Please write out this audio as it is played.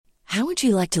How would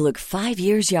you like to look 5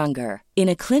 years younger? In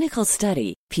a clinical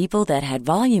study, people that had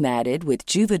volume added with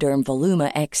Juvederm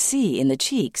Voluma XC in the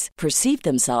cheeks perceived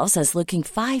themselves as looking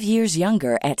 5 years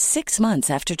younger at 6 months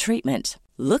after treatment.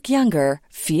 Look younger,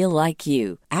 feel like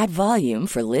you. Add volume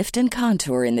for lift and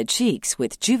contour in the cheeks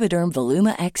with Juvederm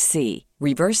Voluma XC.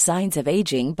 Reverse signs of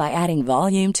aging by adding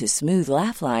volume to smooth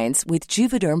laugh lines with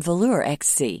Juvederm Volure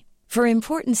XC. For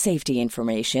important safety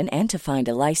information and to find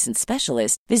a licensed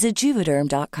specialist, visit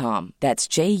Juvederm.com. That's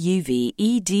JUVEDERM.com.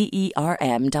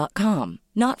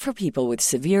 Not for people with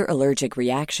severe allergic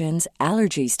reactions,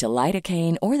 allergies to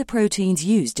lidocaine, or the proteins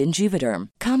used in Juvederm.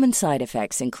 Common side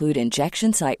effects include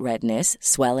injection site redness,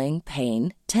 swelling,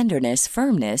 pain, tenderness,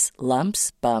 firmness,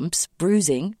 lumps, bumps,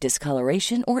 bruising,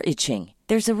 discoloration, or itching.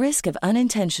 There's a risk of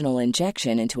unintentional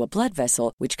injection into a blood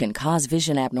vessel, which can cause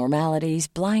vision abnormalities,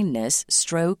 blindness,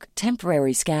 stroke,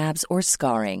 temporary scabs, or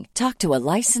scarring. Talk to a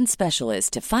licensed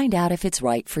specialist to find out if it's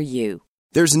right for you.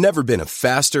 There's never been a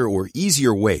faster or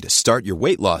easier way to start your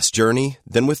weight loss journey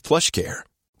than with PlushCare.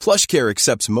 PlushCare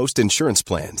accepts most insurance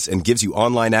plans and gives you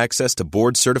online access to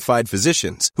board-certified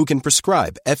physicians who can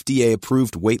prescribe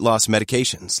FDA-approved weight loss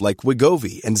medications like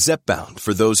Wegovy and Zepbound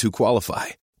for those who qualify.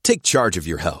 Take charge of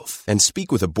your health and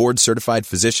speak with a board-certified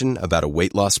physician about a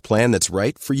weight loss plan that's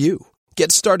right for you.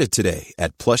 Get started today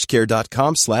at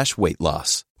plushcare.com/weight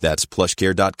loss. That's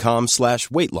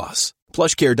plushcare.com/weight loss.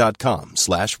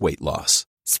 plushcare.com/weight loss.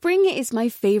 Spring is my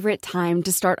favorite time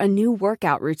to start a new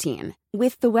workout routine.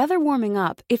 With the weather warming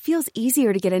up, it feels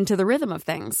easier to get into the rhythm of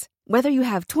things. Whether you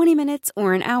have 20 minutes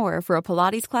or an hour for a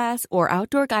Pilates class or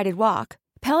outdoor guided walk,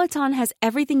 Peloton has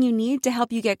everything you need to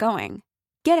help you get going.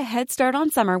 Get a head start on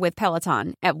summer with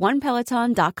Peloton at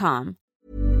onepeloton.com.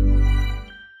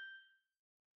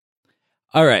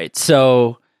 All right,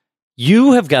 so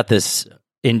you have got this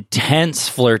intense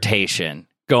flirtation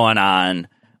going on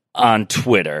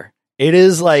Twitter. It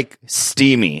is like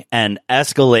steamy and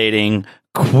escalating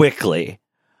quickly.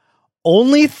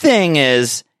 Only thing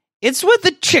is, it's with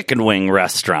a chicken wing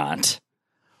restaurant.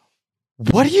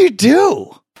 What do you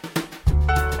do?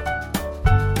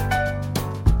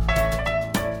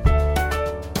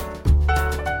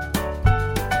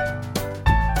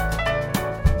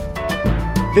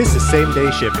 This is Same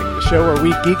Day Shipping, the show where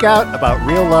we geek out about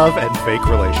real love and fake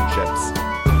relationships.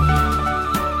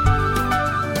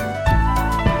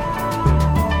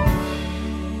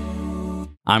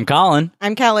 I'm Colin.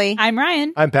 I'm Kelly. I'm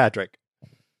Ryan. I'm Patrick.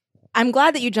 I'm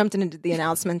glad that you jumped into the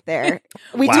announcement there.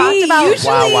 We Wow. talked about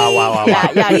Usually- Wow.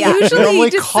 Yeah. Usually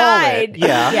Normally call decide. it.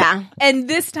 Yeah. Yeah. And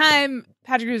this time,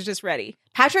 Patrick was just ready.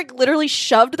 Patrick literally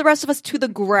shoved the rest of us to the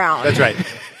ground. That's right.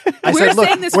 I We're said, look,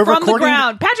 saying this we're from the recording,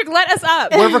 ground. Patrick, let us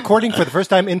up. We're recording for the first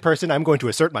time in person. I'm going to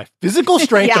assert my physical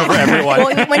strength Yeah. over everyone.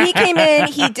 Well, when he came in,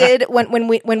 he did when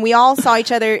we all saw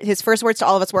each other, his first words to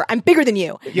all of us were, "I'm bigger than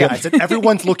you." Yeah, I said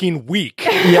everyone's looking weak.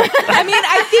 I mean,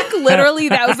 I think literally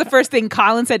that was the first thing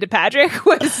Colin said to Patrick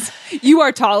was, "You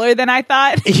are taller than I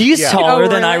thought." He's Yeah. taller Oh,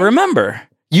 than I really? remember.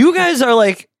 You guys are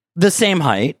like the same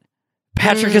height.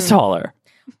 Patrick is taller.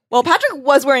 Well, Patrick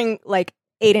was wearing like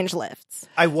 8-inch lifts.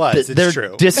 I was. They're It's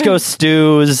true. Disco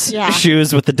Stews Yeah.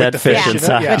 shoes with the dead fish fish,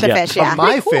 inside. yeah. With the fish, yeah. But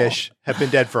my fish have been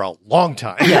dead for a long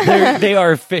time. Yeah, they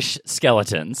are fish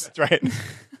skeletons. That's right.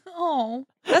 Oh.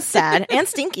 That's sad and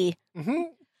stinky.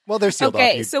 Well, they're sealed off.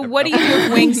 Okay, so what do you do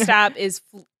if Wingstop is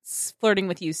flirting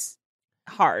with you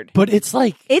hard? But it's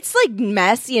like It's like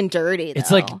messy and dirty. it's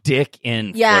though. like dick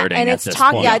in Yeah, flirting and at it's this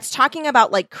talking. point. Yeah, it's talking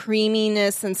about like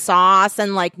creaminess and sauce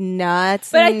and like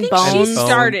nuts But I and think bones. she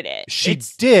started it. She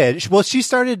did. Well, she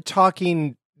started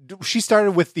talking. She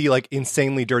started with the like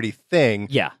insanely dirty thing.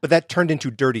 Yeah. But that turned into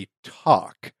dirty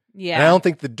talk. And I Yeah. don't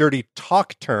think the dirty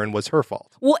talk turn was her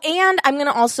fault. Well, and I'm going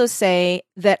to also say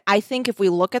that I think if we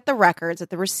look at the records, at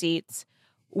the receipts,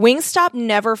 Wingstop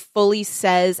never fully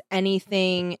says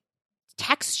anything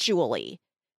textually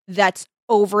that's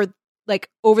over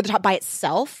the top by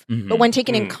itself. Mhm. But when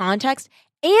taken in context,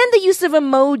 and the use of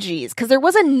emojis, because there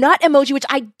was a nut emoji which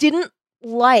I didn't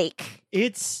like.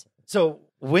 It's so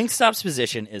Wingstop's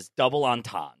position is double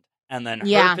entendre. And then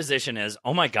Yeah. her position is,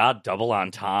 oh my God, double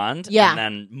entendre. Yeah. And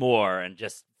then more and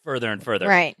just further and further.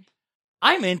 Right.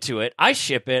 I'm into it. I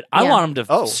ship it. I Yeah. want them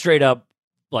to Oh. straight up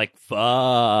like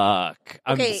fuck.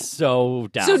 Okay. I'm so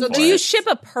down. So for do you it. ship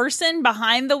a person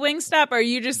behind the Wingstop, or are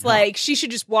you just like, she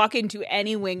should just walk into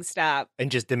any Wingstop?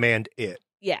 And just demand it.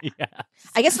 Yeah. Yeah.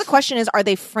 I guess the question is, are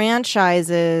they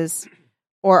franchises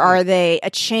or are they a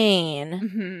chain?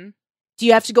 Mm-hmm. Do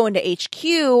you have to go into HQ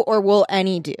or will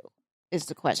any do? is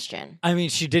the question. I mean,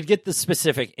 she did get the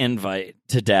specific invite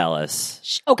to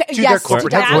Dallas. Okay, To yes, their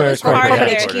corporate to Dallas, headquarters. corporate Corporate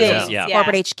HQ. headquarters, yeah.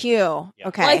 Corporate HQ.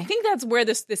 Okay. Well, I think that's where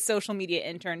this social media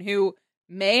intern who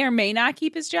may or may not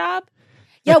keep his job.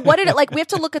 Yeah, what did it like? We have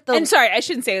to look at the And sorry, I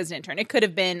shouldn't say it was an intern. It could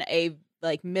have been a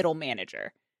like middle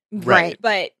manager, right,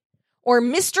 but or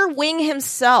Mr. Wing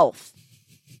himself.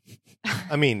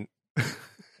 I mean,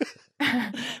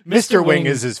 Mr. Wing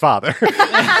is his father.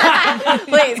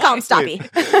 Please call him Stoppy.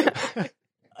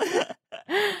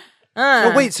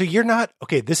 Oh, wait, so you're not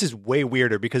okay? This is way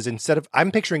weirder because instead of I'm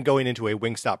picturing going into a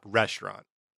Wingstop restaurant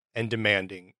and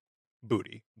demanding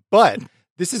booty, but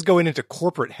this is going into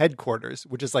corporate headquarters,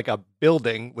 which is like a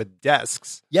building with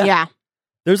desks. Yeah.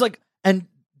 There's like, and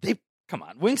they come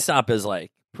on, Wingstop is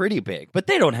like pretty big, but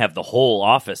they don't have the whole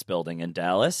office building in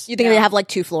Dallas. You think they have like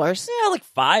 2 floors? Yeah, like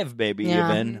 5 maybe Yeah.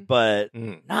 even, but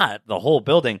not the whole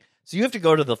building. So you have to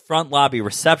go to the front lobby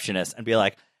receptionist and be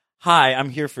like, "Hi, I'm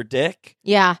here for Dick."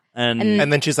 Yeah. And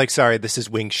And then she's like, "Sorry, this is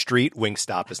Wing Street.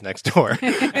 Wingstop is next door."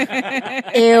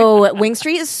 Ew, Wing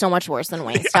Street is so much worse than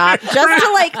Wingstop.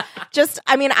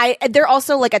 They're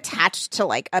also like attached to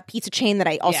like a pizza chain that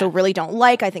I also really don't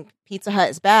like. I think Pizza Hut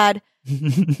is bad,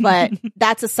 but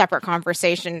that's a separate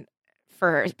conversation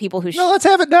for people who. No, let's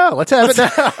have it now. Let's have it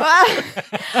now.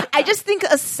 I just think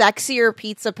a sexier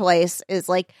pizza place is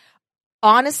like,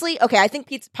 honestly, okay. I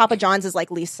think Papa John's is like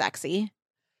least sexy.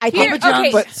 I think, Here, John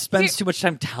okay, spends too much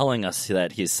time telling us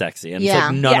that he's sexy, and Yeah. it's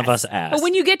like none of Yes. us asked. But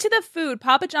when you get to the food,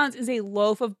 Papa John's is a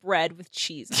loaf of bread with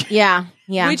cheese, on it,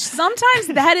 yeah. which sometimes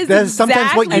that is That is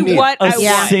sometimes what you exactly need. what a I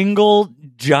want. single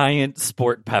giant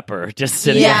sport pepper just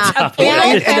sitting Yeah. on top of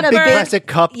And- it. and a a big big- plastic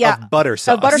cup of butter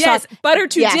sauce. butter Yes, sauce. butter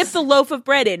to Yes. dip the loaf of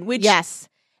bread in. Which Yes,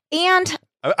 and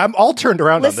I'm all turned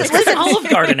around Listen, on this. It's an listen. Olive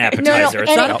Garden appetizer.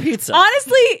 It's and not a pizza.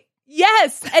 honestly,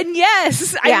 yes, and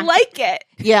yes, Yeah. I like it.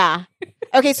 yeah.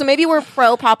 Okay, so maybe we're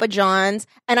pro Papa John's,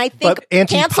 and I think But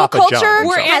anti-Papa cancel culture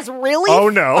John's. has really Oh,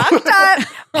 no. fucked up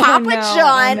Papa no,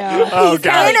 John. oh, no. Oh, He's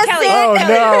God. innocent.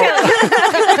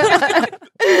 Oh,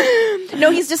 no. No,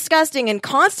 he's disgusting and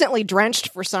constantly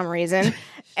drenched for some reason.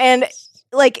 And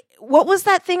like, what was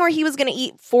that thing where he was going to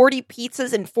eat 40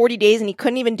 pizzas in 40 days and he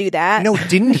couldn't even do that? No,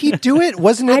 didn't he do it?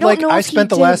 Wasn't I it don't like know I if he spent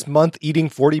the did. last month eating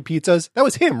 40 pizzas? That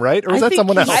was him, right? Or was I that think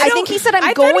someone he- else? I think he said, I'm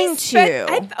I thought he going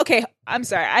spent- to. Okay, I'm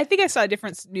sorry. I think I saw a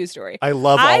different news story. I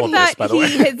love I all of this, thought by the way.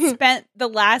 he had spent the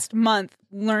last month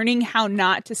learning how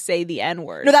not to say the N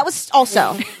word. No, that was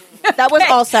also. That was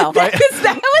also. That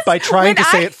was By trying when to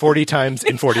say I- it 40 times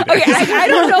in 40 days. Okay, I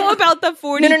don't know about the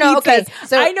 40 No, okay. pizzas.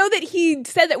 So- I know that he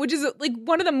said that, which is like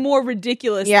one of the more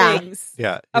ridiculous Yeah. things.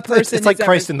 Yeah. A It's- person It's like has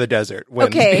Christ ever- in the desert when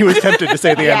Okay. he was tempted to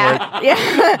say the N-word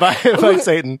Yeah. by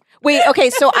Satan. Wait, okay,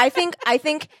 so I think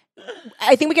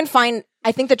we can find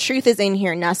I think the truth is in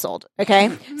here nestled,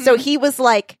 okay? So he was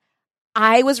like,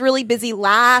 I was really busy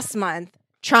last month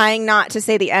trying not to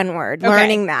say the N-word, Okay.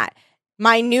 learning that.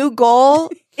 My new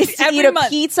goal is to Every eat a month.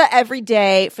 pizza every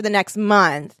day for the next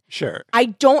month. Sure.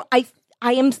 I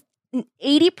am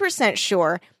 80%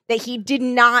 sure that he did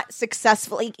not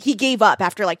successfully he gave up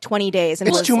after like 20 days and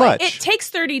It's was too like, much. It takes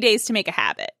 30 days to make a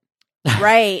habit.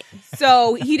 right.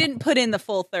 So he didn't put in the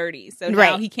full 30. So now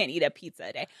Right. he can't eat a pizza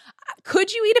a day.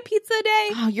 Could you eat a pizza a day?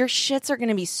 Oh, your shits are going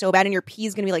to be so bad and your pee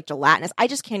is going to be like gelatinous. I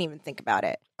just can't even think about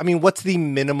it. I mean, what's the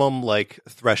minimum like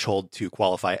threshold to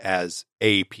qualify as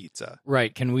a pizza?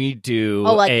 Right? Can we do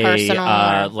Oh, like a personal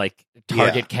or- like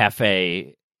Target Yeah.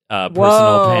 Cafe personal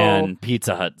Whoa. pan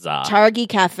Pizza Hut za? Targi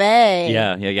Cafe.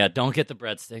 Yeah. Don't get the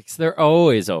breadsticks; they're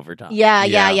always overdone.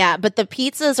 Yeah. But the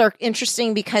pizzas are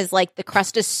interesting because like the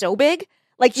crust is so big.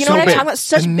 Like, you know So what I'm big. talking about?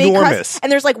 Such big Enormous. crust.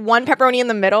 And there's like one pepperoni in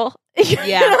the middle. You know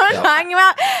Yeah. what I'm talking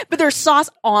about? But there's sauce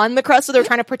on the crust, so they're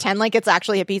trying to pretend like it's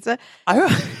actually a pizza.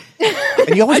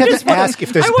 And you always have to ask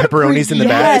if there's pepperonis in the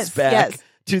Yes. bag. Back yes.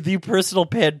 to the personal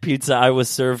pan pizza I was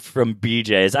served from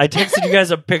BJ's. I texted you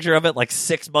guys a picture of it like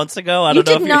 6 months ago. I You don't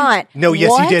know did if not. No, yes,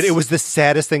 What? you did. It was the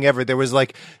saddest thing ever. There was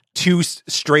like 2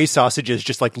 stray sausages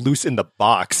just like loose in the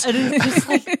box.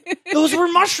 those were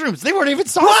mushrooms. They weren't even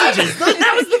sausages.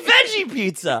 That was the veggie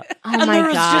pizza. Oh and my there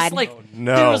was God. just like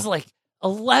no. there was like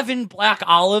 11 black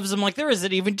olives. I'm like, there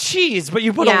isn't even cheese, but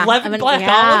you put Yeah, 11 I mean, black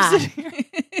yeah. olives in here.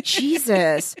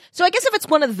 Jesus. So I guess if it's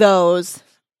one of those,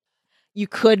 you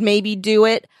could maybe do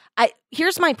it.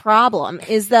 Here's my problem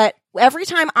is that every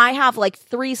time I have like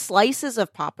 3 slices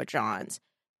of Papa John's,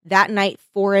 that night,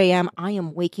 4 a.m., I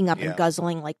am waking up Yeah. and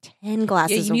guzzling like 10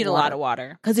 glasses Yeah, you need a lot of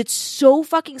water. because it's so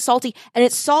fucking salty. And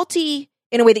it's salty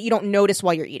in a way that you don't notice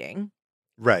while you're eating.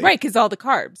 Right. Right, because all the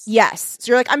carbs. Yes. So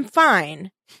you're like, I'm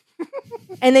fine.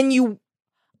 And then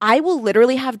I will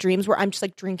literally have dreams where I'm just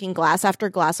like drinking glass after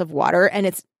glass of water and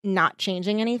it's not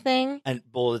changing anything. And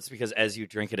well, it's because as you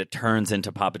drink it, it turns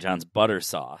into Papa John's butter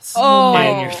sauce Oh.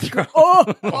 in your throat.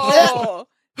 Oh.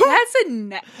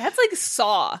 That's like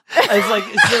Saw. It's like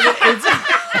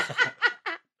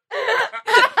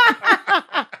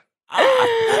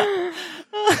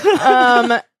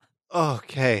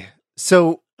Okay.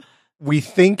 So we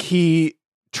think he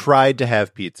tried to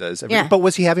have pizzas. Yeah. But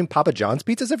was he having Papa John's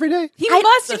pizzas every day? He I-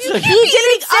 must. That's You like- can't He be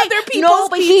didn't eating say other people's no,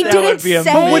 but he pizza. That didn't would be say.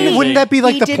 amazing. But wouldn't that be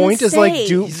like He the didn't point? Is like say.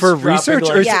 do He's for dropping, research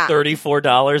like, or is Yeah.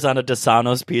 $34 on a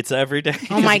Desano's pizza every day?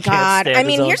 Oh my 'Cause he can't God. stand I his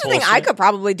mean, own here's the thing. I bullshit. could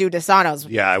probably do Desano's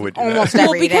Yeah, I would do almost that.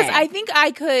 Well, every because day. I think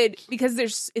I could, because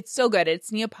it's so good.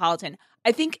 It's Neapolitan.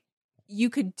 I think you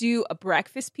could do a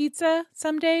breakfast pizza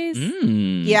some days.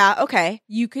 Mm. Yeah, okay.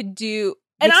 You could do,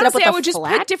 and Mix it up honestly, with I a would just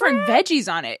put different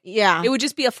veggies on it. Yeah. It would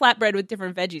just be a flatbread with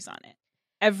different veggies on it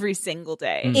every single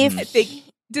day. If I think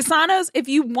Desano's, if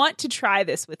you want to try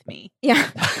this with me, Yeah.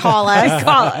 Call us.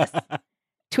 call us.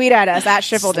 Tweet at us at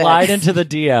Schiffeldicks. Slide into the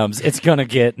DMs. It's gonna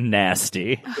get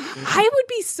nasty. I would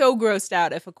be so grossed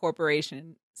out if a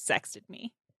corporation sexted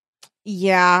me.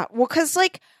 Yeah. Well, because,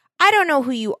 like, I don't know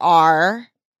who you are.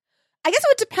 I guess it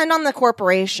would depend on the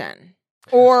corporation.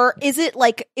 Or is it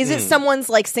like, is it someone's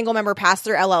like single member pass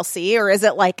through LLC? Or is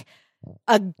it like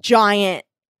a giant,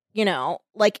 you know,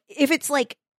 like if it's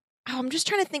like, oh, I'm just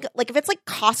trying to think, like if it's like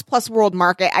Cost Plus World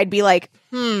Market, I'd be like,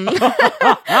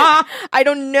 I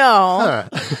don't know,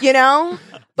 Huh. you know?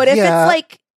 But Yeah.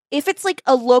 if it's like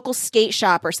a local skate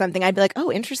shop or something, I'd be like,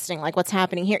 oh, interesting. Like what's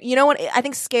happening here? You know what? I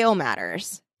think scale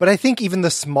matters. But I think even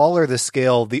the smaller the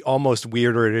scale, the almost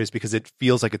weirder it is because it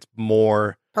feels like it's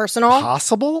more Personal.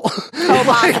 possible. Oh,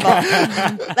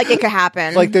 possible. Like it could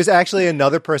happen. Like there's actually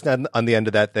another person on the end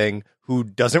of that thing who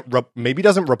maybe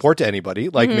doesn't report to anybody.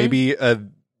 Like Mhm. maybe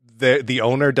the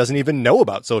owner doesn't even know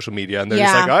about social media, and they're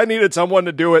Yeah. just like, I needed someone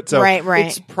to do it. So right.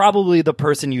 It's probably the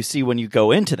person you see when you go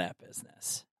into that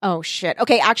business. Oh shit.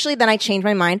 Okay, actually, then I changed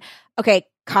my mind. Okay,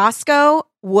 Costco,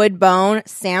 Woodbone,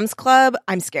 Sam's Club.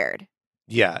 I'm scared.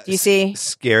 yeah, Do you see?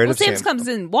 scared Well, of Sam's Sam. comes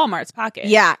in Walmart's pocket.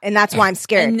 Yeah, and that's why I'm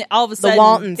scared. And all of a The sudden,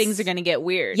 Waltons. things are going to get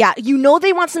weird. Yeah, you know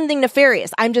they want something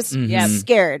nefarious. I'm just Mhm.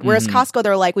 scared. Whereas Mhm. Costco,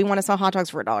 they're like, we want to sell hot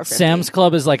dogs for $1.50. Sam's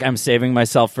Club is like, I'm saving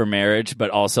myself for marriage, but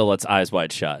also let's eyes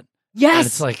wide shut. Yes. And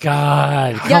it's like,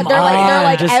 God, yeah, come they're on.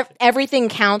 like Just- everything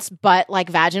counts, but like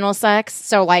vaginal sex.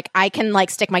 So like I can like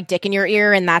stick my dick in your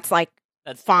ear, and that's like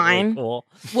that's fine. really cool.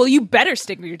 Well, you better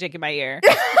stick your dick in my ear.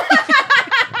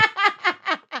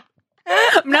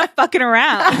 I'm not fucking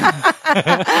around.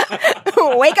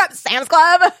 wake up, Sam's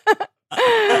Club.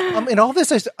 In all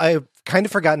this, I've kind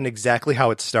of forgotten exactly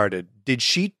how it started. Did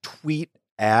she tweet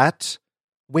at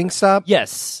Wingstop?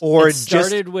 Yes. Or it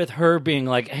started with her being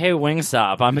like, hey,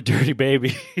 Wingstop, I'm a dirty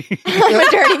baby. I'm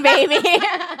a dirty baby.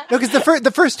 No, because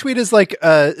the first tweet is like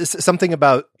something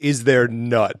about is there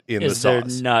nut in Is the there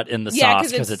sauce? nut in the Yeah, sauce?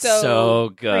 'cause Because it's it's so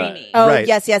good. creamy. Oh, Right.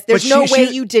 yes. There's But no she- way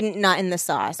she- you didn't nut in the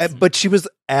sauce. But she was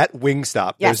at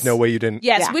Wingstop. Yes. There's no way you didn't.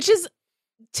 Yes, Yeah. which is,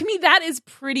 to me, that is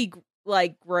pretty,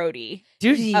 like, grody.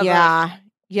 Dude, yeah.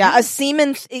 A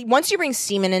semen. Once you bring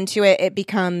semen into it, it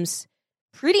becomes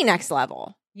pretty next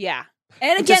level. Yeah.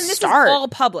 And It's a again, this start. is all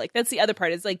public. That's the other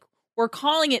part. It's like, we're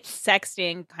calling it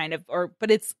sexting, kind of,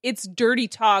 but it's dirty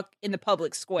talk in the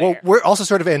public square. Well, we're also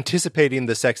sort of anticipating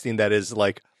the sexting that is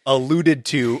like alluded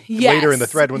to Yes. later in the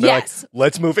thread when they're Yes. like,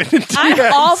 let's move into I'm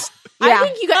DMs. all, Yeah. I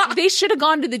think they should have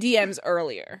gone to the DMs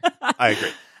earlier. I agree.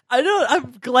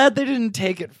 I'm glad they didn't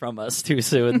take it from us too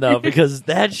soon, though, because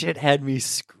that shit had me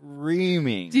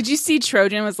screaming. Did you see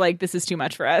Trojan was like, this is too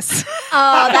much for us?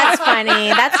 Oh, that's funny.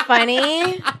 That's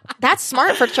funny. That's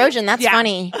smart for Trojan. That's Yeah.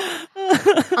 funny.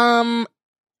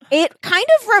 It kind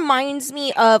of reminds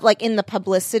me of like in the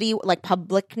publicity, like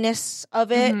publicness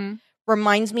of it. Mhm.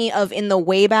 Reminds me of in the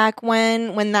way back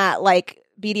when that like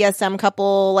BDSM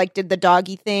couple like did the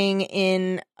doggy thing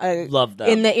in Love them.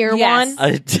 in the ear Yes.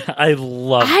 one. I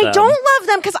love I them. don't love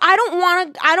them because I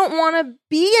don't want to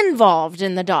be involved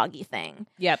in the doggy thing.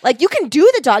 Yep. Like you can do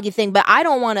the doggy thing, but I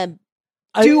don't want to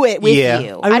do it with yeah.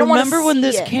 you. I don't wanna remember when see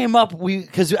this it. came up,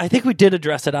 because I think we did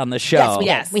address it on the show. Yes, we did.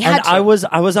 Yes. We had and to.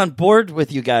 I was on board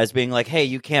with you guys being like, hey,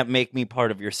 you can't make me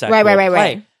part of your sexual Right.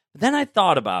 play. But then I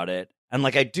thought about it, and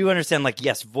like I do understand, like,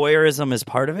 yes, voyeurism is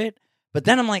part of it, but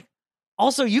then I'm like,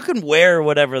 also you can wear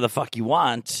whatever the fuck you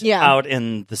want Yeah. out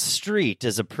in the street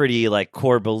is a pretty like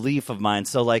core belief of mine.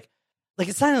 So like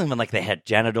it's not even like they had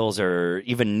genitals or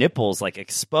even nipples like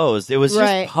exposed. It was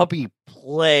Right. just puppy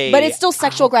play. But it's still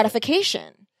sexual out.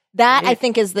 gratification. That I It-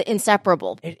 think is the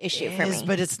inseparable It issue for is, me.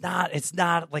 but it's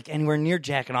not like anywhere near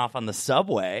jacking off on the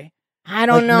subway. I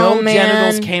don't Like, know, no man.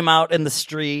 genitals came out in the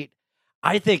street.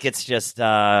 I think it's just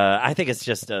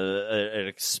an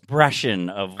expression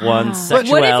of one's But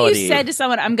sexuality. what if you said to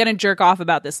someone, "I'm going to jerk off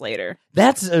about this later"?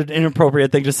 That's an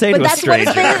inappropriate thing to say But to a that's what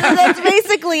stranger. that's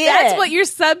basically it. That's what your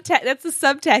subtext. That's the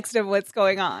subtext of what's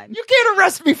going on. You can't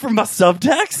arrest me for my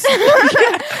subtext.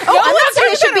 Oh, I'm not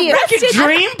saying it should be Fucking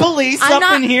dream police I'm up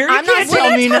not- in here. You I'm not can't saying-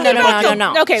 tell me no, nothing no, about no, the-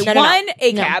 no. Okay, No, no, no. one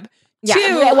ACAB. Yeah,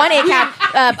 Two, one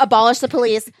ACAB, abolish the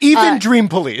police. Even dream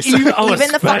police. even the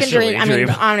fucking especially dream. I mean,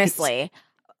 dream. honestly.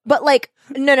 But like,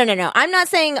 no. I'm not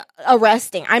saying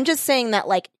arresting. I'm just saying that,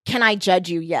 like, can I judge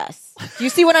you? Yes. Do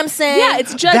you see what I'm saying? yeah,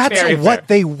 it's judge That's fair. what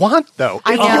they want, though.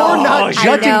 I If know. you're not I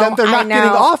judging know, them, they're I not know,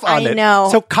 getting off on I it. know.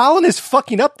 So Colin is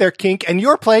fucking up their kink, and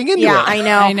you're playing into Yeah, it. I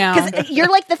know. I know. Because you're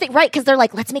like the thing, right? Because they're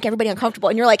like, let's make everybody uncomfortable.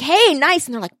 And you're like, hey, nice.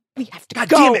 And they're like, we have to God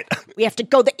go. damn it. We have to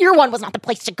go. The ear one was not the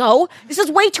place to go. This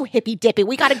is way too hippy dippy.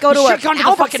 We got to go to You a should gone to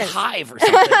the fucking Albertsons. hive or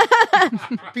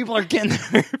something. People are getting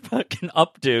their fucking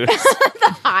updos.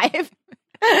 The hive.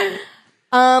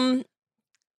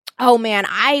 Oh man,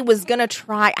 I was gonna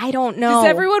try. I don't know. Does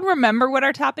everyone remember what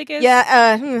our topic is?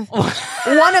 Yeah.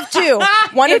 One of two.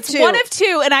 One It's of two. one of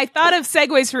two, and I thought of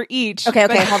segues for each. Okay,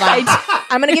 but hold on.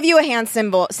 I'm gonna give you a hand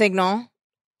signal,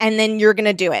 and then you're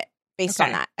gonna do it based on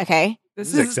Okay. that. Okay.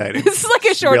 This is exciting. This is like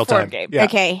a short Real form time. game. Yeah.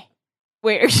 Okay.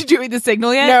 Wait, are you doing the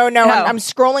signal yet? No. I'm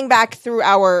scrolling back through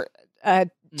our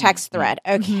text thread.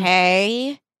 Mm-hmm.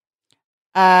 Okay.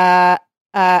 Oh.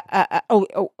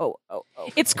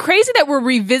 It's crazy that we're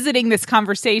revisiting this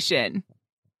conversation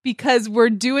because we're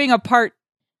doing a part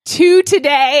 2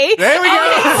 today. There we go.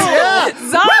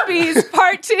 Yeah. Zombies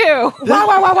part 2.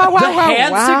 Wow. The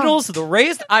hand signals, the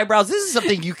raised eyebrows. This is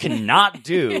something you cannot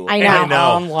do. I know. I know.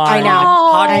 Online I know.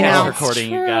 podcast I know. recording,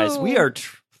 It's you guys. true. We are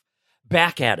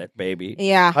back at it, baby.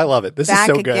 Yeah. I love it. This Back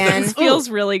is so good. again. This feels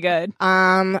really good.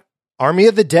 Army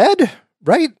of the Dead,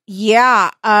 right?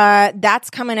 Yeah. That's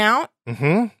coming out.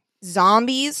 Mm-hmm.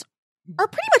 Zombies are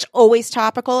pretty much always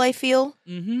topical, I feel.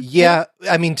 Mm-hmm. Yeah,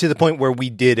 I mean, to the point where we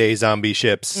did a Zombie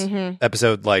Ships Mhm.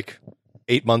 episode like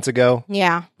 8 months ago.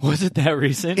 Yeah. Was it that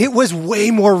recent? It was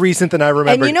way more recent than I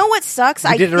remember. And you know what sucks?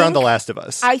 we I did it around think- The Last of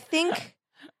Us. I think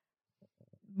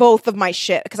both of my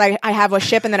ship, because I have a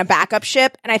ship and then a backup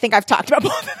ship, and I think I've talked about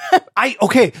both of them.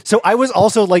 Okay, so I was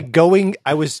also like going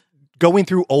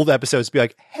through old episodes to be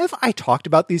like, have I talked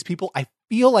about these people? I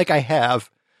feel like I have.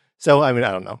 So, I mean,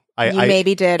 I don't know. You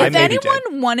maybe did. I If maybe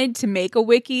anyone wanted to make a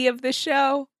wiki of the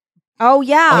show, Oh,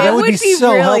 yeah. Oh, that It would would be be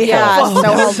so really helpful. helpful.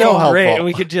 That would be so Great. helpful.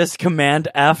 We could just command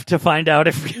F to find out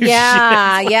if you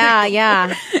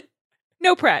Yeah.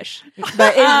 no pressure.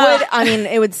 But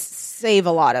it would save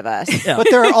a lot of us. Yeah. But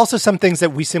there are also some things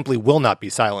that we simply will not be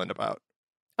silent about.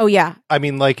 Oh, yeah. I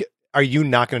mean, like, are you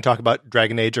not going to talk about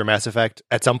Dragon Age or Mass Effect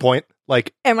at some point?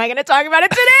 Like, Am I going to talk about it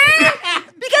today?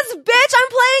 Because, bitch, I'm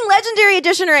playing Legendary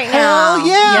Edition right now. Hell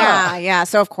yeah. Yeah.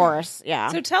 So, of course. Yeah.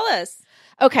 So tell us.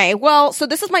 Okay, well, so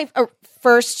this is my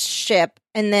first ship,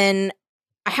 and then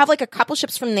I have like a couple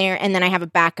ships from there, and then I have a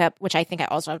backup, which I think I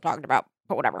also have talked about,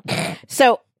 but whatever.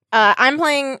 So I'm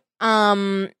playing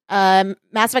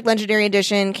Mass Effect Legendary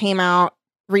Edition came out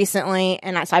recently,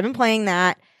 and so I've been playing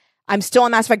that. I'm still on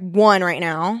Mass Effect 1 right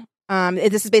now.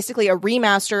 This is basically a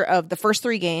remaster of the first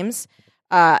 3 games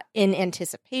in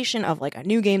anticipation of like a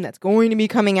new game that's going to be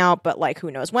coming out, but like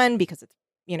who knows when, because it's,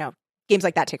 games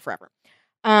like that take forever.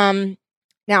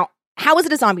 Now, how is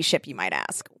it a zombie ship, you might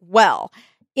ask? Well,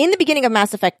 in the beginning of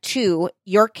Mass Effect 2,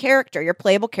 your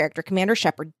playable character, Commander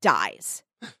Shepard, dies.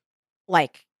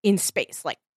 Like, in space,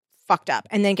 like, fucked up.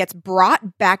 And then gets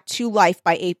brought back to life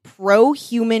by a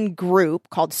pro-human group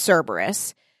called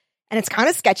Cerberus. And it's kind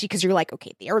of sketchy because you're like,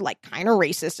 okay, they are, like, kind of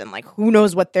racist and, like, who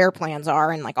knows what their plans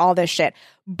are and, like, all this shit.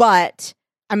 But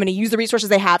I'm going to use the resources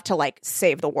they have to, like,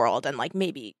 save the world and, like,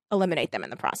 maybe eliminate them in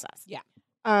the process. Yeah.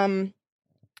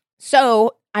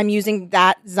 So I'm using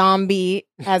that zombie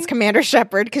as Commander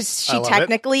Shepard because I she love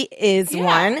technically is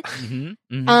one. Mhm,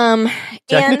 mhm. And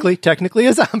technically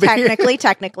a zombie.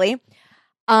 technically.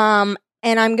 And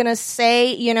I'm gonna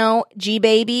say, G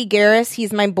baby Garrus,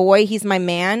 he's my boy, he's my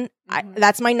man.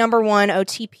 That's my number 1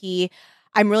 OTP.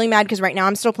 I'm really mad because right now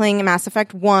I'm still playing Mass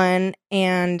Effect 1,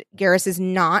 and Garrus is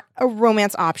not a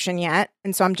romance option yet,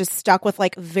 and so I'm just stuck with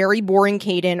like very boring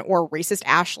Caden or racist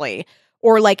Ashley.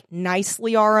 Or like nice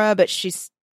Liara, but she's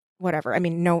whatever. I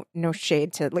mean, no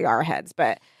shade to Liara heads,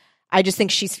 but I just think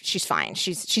she's fine.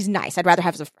 She's nice. I'd rather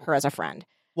have her as a friend.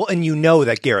 Well, and you know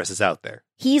that Garrus is out there.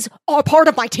 He's a part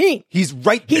of my team. He's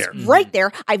right He's there. right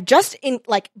there. I've just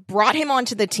brought him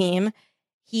onto the team.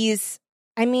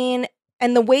 And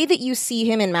the way that you see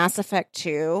him in Mass Effect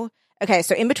 2. Okay,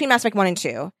 so in between Mass Effect 1 and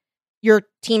 2, your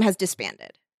team has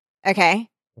disbanded. Okay.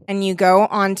 And you go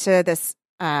onto this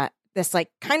like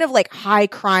kind of like high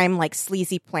crime, like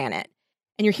sleazy planet.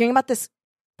 And you're hearing about this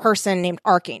person named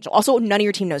Archangel. Also, none of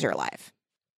your team knows you're alive.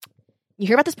 You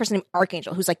hear about this person named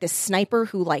Archangel, who's like this sniper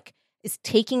who like is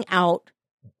taking out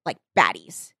like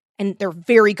baddies, and they're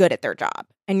very good at their job.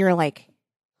 And you're like,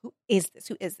 who is this?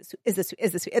 Who is this? Who is this? Who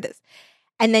is this? Who is this?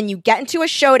 And then you get into a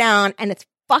showdown, and it's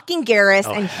fucking Garrus,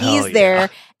 and he's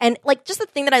there. And like, just the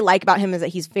thing that I like about him is that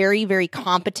he's very, very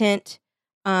competent.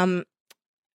 I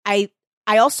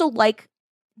also like,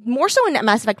 more so in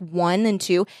Mass Effect 1 and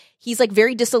 2, he's like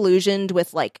very disillusioned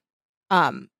with like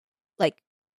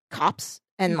cops,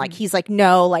 and like he's like,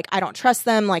 no, like I don't trust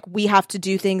them, like we have to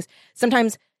do things.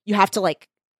 Sometimes you have to like,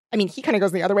 I mean, he kind of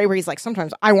goes the other way where he's like,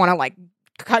 sometimes I want to like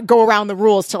go around the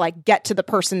rules to like get to the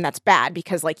person that's bad,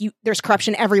 because like there's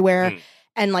corruption everywhere,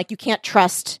 and like you can't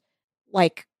trust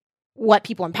like what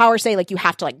people in power say. Like you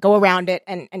have to like go around it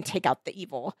and take out the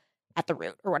evil at the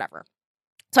root or whatever.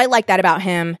 So I like that about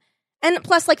him. And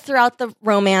plus, like throughout the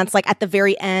romance, like at the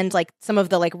very end, like some of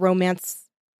the like romance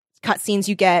cutscenes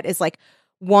you get is like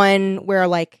one where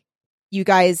like you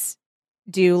guys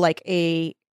do like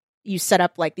you set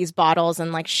up like these bottles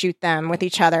and like shoot them with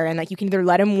each other, and like you can either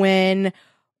let him win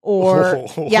or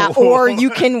or you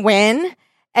can win.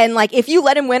 And like if you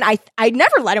let him win, I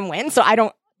never let him win, so I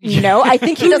don't know. I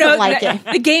think he doesn't like it.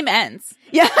 The game ends.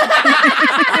 Yeah.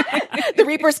 The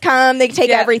Reapers come, they take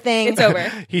everything. It's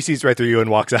over. He sees right through you and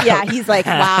walks out. Yeah, he's like,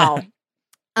 wow.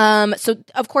 So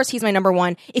of course he's my number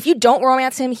one. If you don't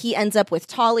romance him, he ends up with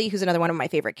Tali, who's another one of my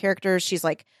favorite characters. She's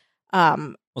like,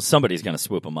 well, somebody's gonna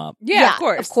swoop him up. Yeah,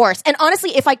 of course. And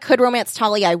honestly, if I could romance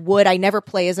Tali, I would. I never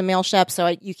play as a male shep, so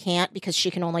you can't, because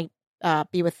she can only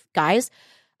be with guys.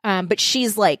 But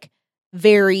she's like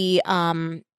very,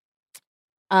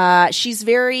 she's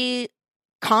very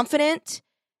confident,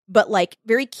 but like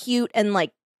very cute and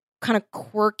like kind of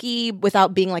quirky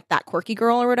without being like that quirky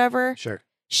girl or whatever. Sure.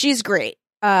 She's great.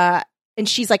 And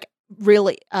she's like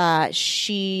really,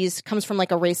 she's comes from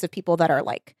like a race of people that are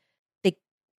like, they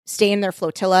stay in their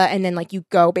flotilla, and then like you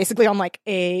go basically on like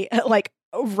a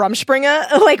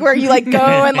Rumspringa, like where you like go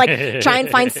and like try and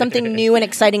find something new and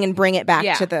exciting and bring it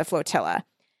back to the flotilla.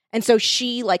 And so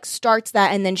she like starts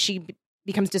that, and then she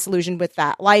becomes disillusioned with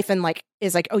that life and like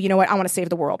is like, oh, you know what? I want to save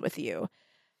the world with you.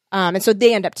 And so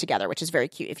they end up together, which is very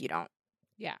cute if you don't.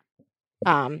 Yeah.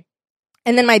 And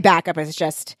then my backup is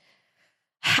just,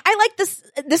 I like this.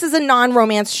 This is a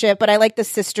non-romance ship, but I like the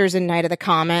sisters in Night of the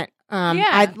Comet.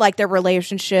 I like their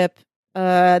relationship.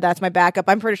 That's my backup.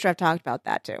 I'm pretty sure I've talked about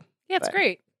that too. Yeah, it's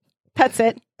great. That's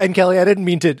it. And Kelly, I didn't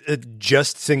mean to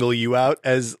just single you out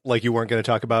as like you weren't going to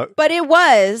talk about. But it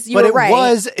was. You were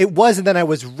right. It was, and then I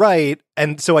was right,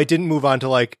 and so I didn't move on to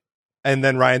like. And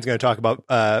then Ryan's going to talk about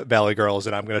Valley Girls,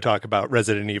 and I'm going to talk about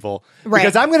Resident Evil. Right.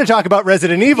 Because I'm going to talk about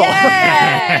Resident Evil.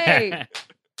 Yay!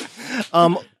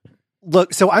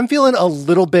 Look, so I'm feeling a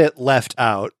little bit left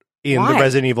out in the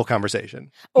Resident Evil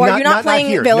conversation. Or you're not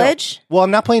playing Village? No. Well,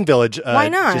 I'm not playing Village. Why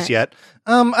not? Just yet.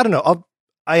 I don't know.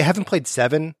 I haven't played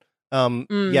 7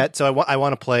 yet, so I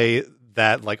want to play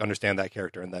that, like understand that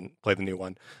character, and then play the new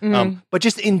one. But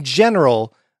just in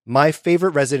general, my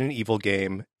favorite Resident Evil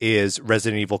game is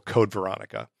Resident Evil Code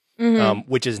Veronica,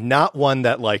 which is not one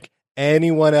that like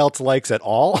anyone else likes at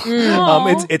all.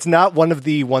 It's not one of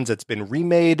the ones that's been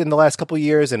remade in the last couple of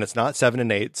years, and it's not 7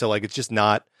 and 8. So like it's just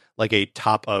not like a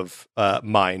top of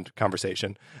mind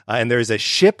conversation. And there's a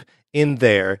ship in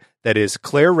there that is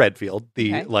Claire Redfield,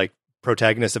 the like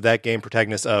protagonist of that game,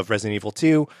 protagonist of Resident Evil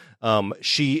 2.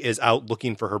 She is out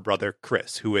looking for her brother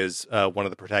Chris, who is one of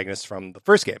the protagonists from the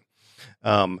first game.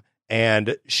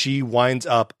 And she winds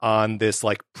up on this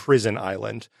like prison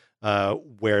island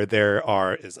where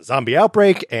there is a zombie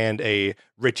outbreak and a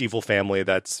rich evil family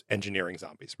that's engineering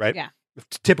zombies, right? Yeah.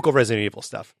 Typical Resident Evil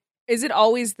stuff. Is it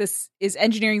always this? Is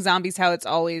engineering zombies how it's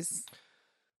always?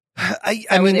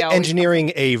 I mean,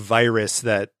 engineering a virus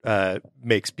that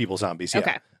makes people zombies.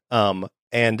 Yeah. Okay.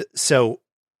 And so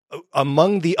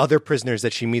among the other prisoners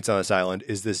that she meets on this island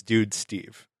is this dude,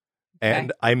 Steve.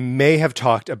 And I may have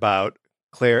talked about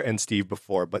Claire and Steve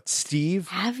before, but Steve...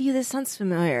 Have you? This sounds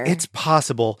familiar. It's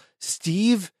possible.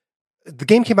 Steve, the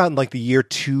game came out in like the year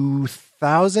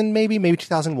 2000, maybe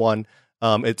 2001.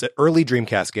 It's an early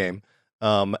Dreamcast game.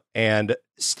 And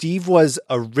Steve was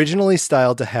originally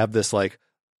styled to have this like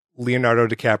Leonardo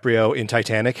DiCaprio in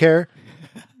Titanic hair.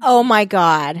 Oh my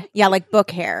God. Yeah, like book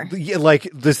hair. Yeah, like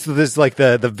this like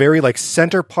the very like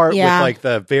center part with like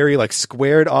the very like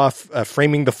squared off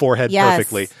framing the forehead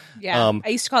perfectly. Yeah. I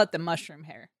used to call it the mushroom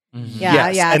hair. Yeah,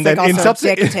 yes. yeah. And then like in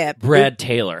also dick tip. Brad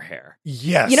Taylor hair.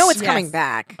 Yes. You know it's coming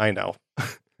back. I know.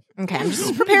 Okay,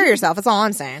 just prepare yourself. That's all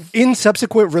I'm saying. In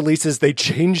subsequent releases, they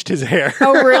changed his hair.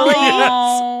 Oh, really?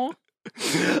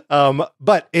 Oh.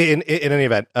 But in any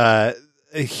event,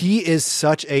 he is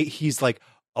he's like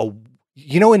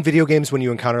in video games when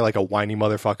you encounter like a whiny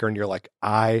motherfucker and you're like,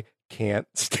 I can't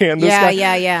stand this guy.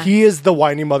 Yeah. He is the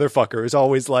whiny motherfucker who's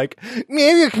always like,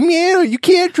 Mew, you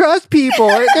can't trust people.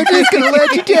 They're just going to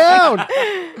let you down.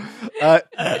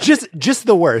 Just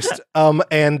the worst.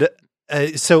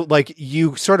 So like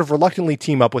you sort of reluctantly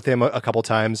team up with him a couple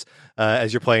times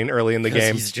as you're playing early in the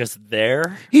game. He's just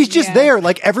there. He's just there.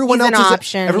 Like everyone He's else an is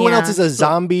option, everyone else is a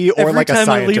zombie or Every like a time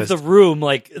I leave scientist. the room,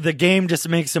 like the game just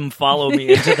makes him follow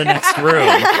me into the next room.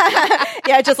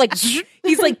 Yeah, just like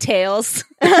He's like Tails,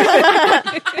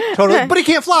 Totally, but he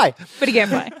can't fly. but he can't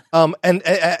fly. And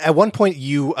at one point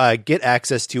you get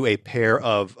access to a pair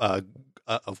of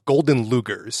golden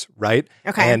Lugers, right?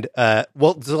 Okay. And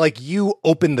so like you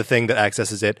open the thing that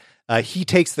accesses it. He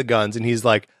takes the guns and he's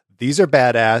like, these are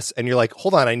badass. And you're like,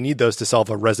 hold on, I need those to solve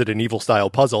a Resident Evil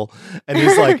style puzzle. And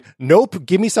he's like, nope,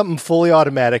 give me something fully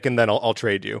automatic and then I'll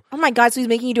trade you. oh my God, so he's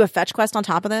making you do a fetch quest on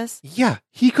top of this? Yeah,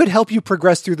 he could help you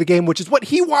progress through the game, which is what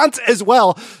he wants as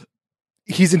well.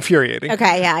 He's infuriating.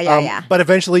 Okay, yeah. But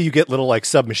eventually you get little like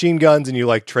submachine guns and you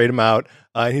like trade them out.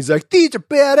 And he's like, these are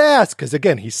badass. Because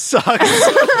again, he sucks.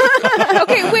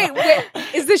 Okay, wait.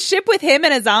 Is the ship with him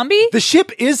and a zombie? The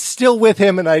ship is still with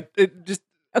him. And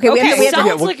Okay, we Okay, have to,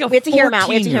 sounds like a we have to hear him out.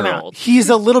 We have to hear him out. 14-year-old. he's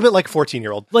a little bit like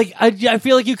 14-year-old. Like I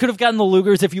feel like you could have gotten the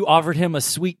Lugers if you offered him a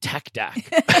sweet tech deck.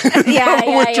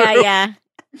 Yeah.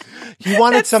 He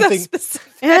wanted something.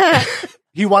 Yeah.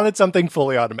 He wanted something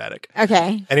fully automatic.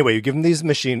 Okay. Anyway, you give him these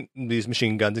machine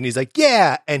guns, and he's like,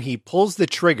 "Yeah," and he pulls the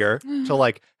trigger to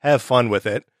like have fun with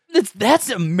it. That's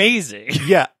amazing.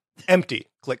 Yeah, empty.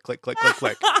 Click, click, click, click,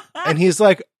 click. And he's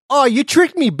like, "Oh, you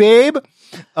tricked me, babe."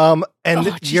 And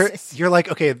Jesus. you're like,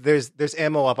 "Okay, there's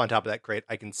ammo up on top of that crate.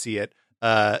 I can see it.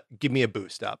 Give me a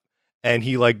boost up." And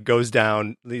he like goes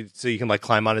down so you can like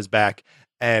climb on his back.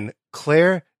 And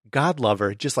Claire, God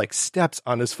lover, just like steps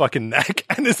on his fucking neck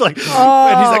and is like, and he's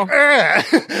like,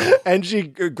 "Argh!" And she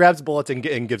grabs bullets and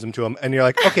gives them to him. And you're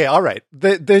like, okay, all right.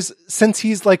 Since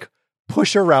he's like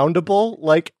push aroundable,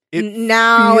 like it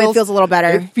feels a little better.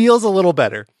 It feels a little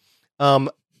better.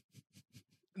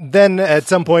 Then at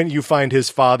some point you find his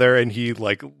father and he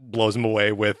like blows him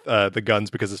away with the guns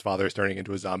because his father is turning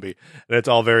into a zombie. And it's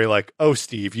all very like, oh,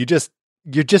 Steve, you're just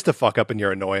a fuck up and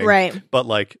you're annoying. Right. But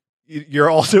like, you're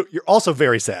also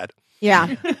very sad.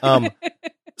 Yeah.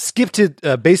 Skip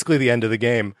to basically the end of the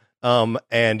game.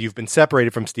 And you've been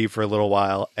separated from Steve for a little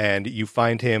while and you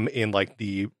find him in like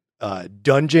the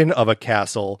dungeon of a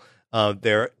castle.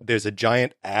 There's a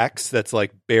giant axe that's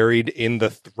like buried in the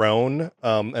throne,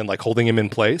 and like holding him in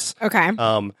place. Okay.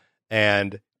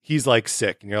 And he's like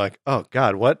sick, and you're like, oh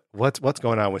God, what's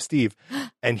going on with Steve?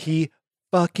 And he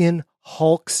fucking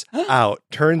hulks out,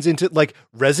 turns into like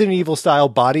Resident Evil style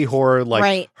body horror, like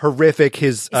Right. horrific.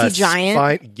 His Is he giant?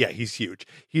 spine, yeah, he's huge.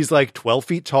 He's like 12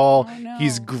 feet tall. Oh, no.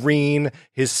 He's green.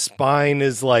 His spine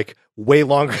is like way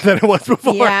longer than it was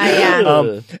before.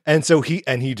 Yeah. And so he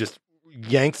just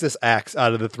yanks this axe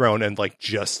out of the throne and like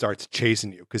just starts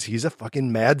chasing you because he's a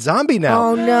fucking mad zombie now.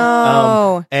 Oh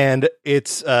no. And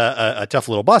it's a tough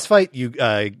little boss fight. You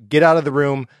get out of the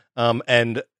room,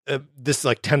 and this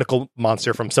like tentacle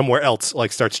monster from somewhere else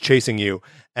like starts chasing you,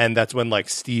 and that's when like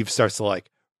Steve starts to like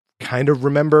kind of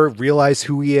realize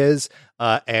who he is,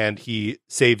 and he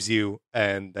saves you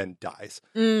and then dies.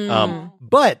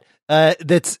 But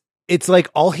it's like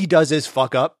all he does is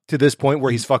fuck up to this point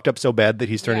where he's fucked up so bad that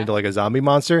he's turned into like a zombie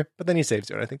monster, but then he saves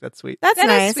you, and I think that's sweet. That's That is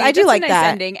nice. sweet. I do That's like a nice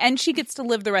that. ending, and she gets to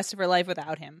live the rest of her life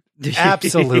without him.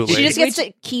 Absolutely. She just gets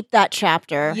to keep that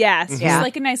chapter. Yes, Mhm. just Yeah.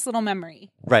 like a nice little memory.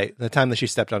 Right. The time that she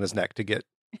stepped on his neck to get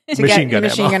To machine get gun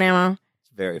machine ammo. gun ammo.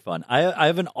 Very fun. I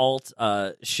have an alt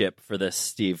ship for this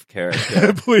Steve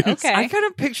character. Please. Okay. I'm kind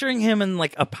of picturing him in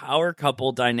like a power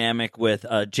couple dynamic with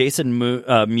Jason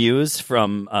Mewes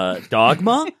from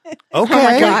Dogma. Okay. Oh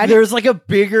my God. Like, there's like a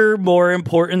bigger, more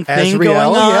important thing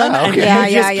Azrael, going on, yeah, and okay. Yeah,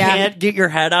 you just yeah. can't get your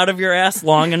head out of your ass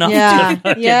long enough Yeah, to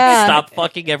fucking yeah. stop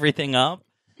fucking everything up.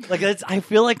 Like I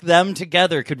feel like them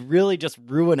together could really just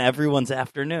ruin everyone's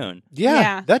afternoon. Yeah,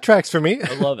 Yeah. that tracks for me.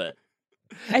 I love it.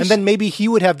 And then maybe he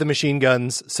would have the machine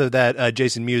guns so that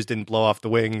Jason Mewes didn't blow off the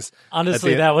wings.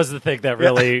 Honestly, At the- that was the thing that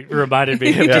really reminded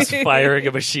me of just firing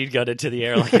a machine gun into the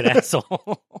air like an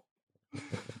asshole.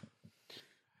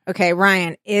 Okay,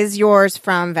 Ryan, is yours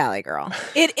from Valley Girl?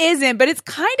 It isn't, but it's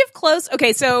kind of close.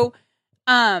 Okay, so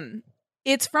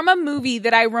it's from a movie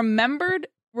that I remembered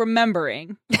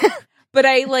remembering, but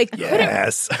I like couldn't.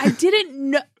 Yes. I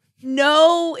didn't know.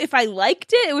 know if I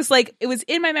liked it. It was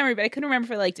in my memory, but I couldn't remember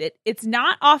if I liked it. It's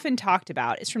not often talked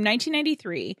about. It's from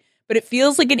 1993, but it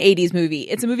feels like an 80s movie.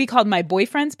 It's a movie called My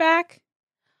Boyfriend's Back.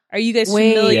 Are you guys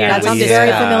familiar? Yeah, that with sounds this?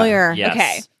 very familiar. Yes.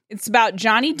 Okay. It's about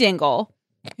Johnny Dingle,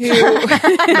 who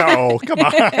No, come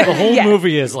on. The whole Yeah.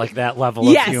 movie is like that level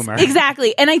of humor.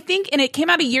 Exactly. And I think, and it came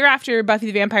out a year after Buffy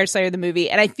the Vampire Slayer, the movie,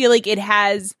 and I feel like it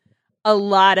has a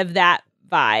lot of that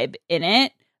vibe in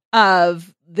it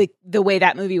of the way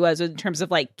that movie was in terms of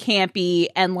like campy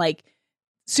and like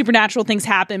supernatural things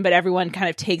happen, but everyone kind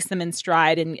of takes them in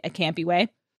stride in a campy way.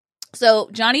 So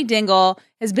Johnny Dingle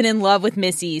has been in love with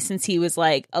Missy since he was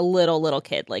like a little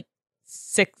kid, like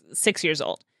six years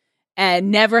old, and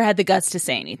never had the guts to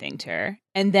say anything to her.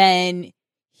 And then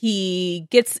she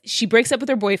breaks up with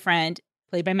her boyfriend,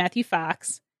 played by Matthew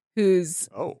Fox, whose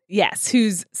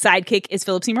sidekick is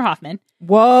Philip Seymour Hoffman.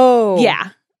 Whoa.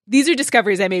 Yeah. These are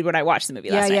discoveries I made when I watched the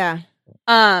movie last night. Yeah.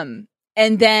 And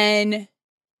then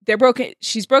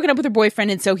she's broken up with her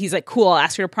boyfriend, and so he's like, cool, I'll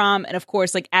ask her to prom. And of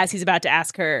course, like as he's about to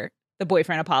ask her, the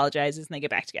boyfriend apologizes and they get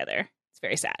back together. It's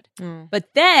very sad. But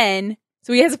then,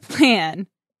 so he has a plan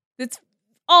that's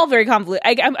all very convoluted.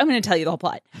 I'm going to tell you the whole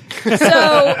plot.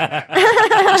 So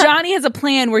Johnny has a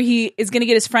plan where he is going to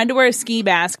get his friend to wear a ski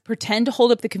mask, pretend to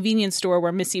hold up the convenience store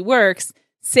where Missy works,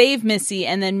 save Missy,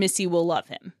 and then Missy will love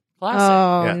him. Classic.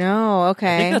 Oh, Yeah. no. I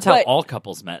Okay. think that's how But- all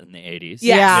couples met in the 80s.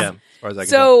 Yeah. Yeah. As far as I can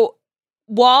tell. So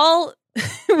while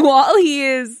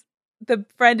the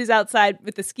friend is outside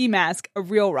with the ski mask, a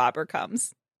real robber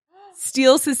comes,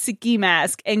 steals his ski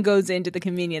mask, and goes into the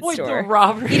convenience Boy, store. the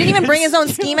robber He didn't even bring his own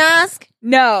ski mask?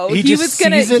 No, He he just was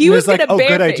gonna. sees it He and was is like, gonna "Oh,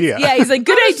 good bareface." idea. Yeah, he's like,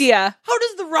 good idea. How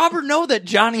does the robber know that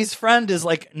Johnny's friend is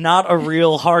like not a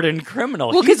real hardened criminal?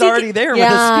 Well, 'cause He's he already could- there Yeah,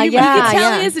 with a ski yeah. You mask. can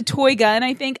tell he has a toy gun.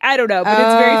 I think I don't know, but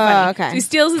it's very funny. Okay. So he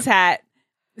steals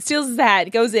his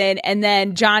hat, goes in, and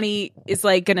then Johnny is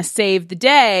like gonna save the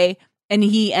day, and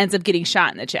he ends up getting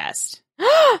shot in the chest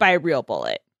by a real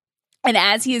bullet. And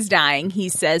as he is dying, he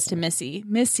says to Missy,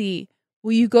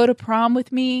 will you go to prom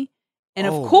with me? And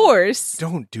Oh, of course,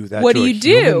 Don't do that. What to do a you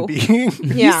do? human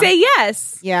being. Yeah. you say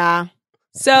yes. Yeah.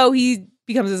 So he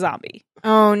becomes a zombie.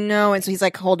 Oh, no. And so he's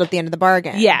like, hold up the end of the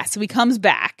bargain. Yeah. So he comes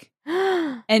back.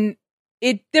 And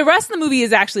the rest of the movie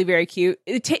is actually very cute.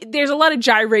 There's a lot of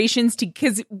gyrations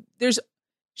because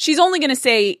she's only going to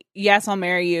say, yes, I'll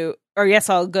marry you, or yes,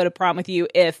 I'll go to prom with you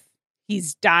if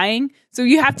he's dying. So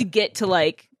you have to get to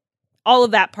like, all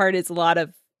of that part is a lot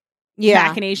of Yeah.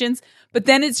 machinations. But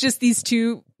then it's just these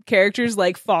two characters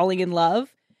like falling in love.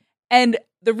 And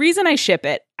the reason I ship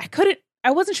it,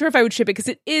 I wasn't sure if I would ship it because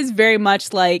it is very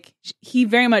much like he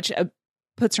very much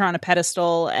puts her on a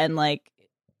pedestal and like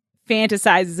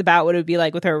fantasizes about what it would be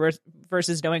like with her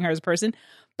versus knowing her as a person.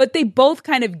 But they both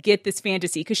kind of get this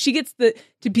fantasy because she gets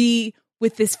to be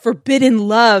with this forbidden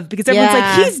love because everyone's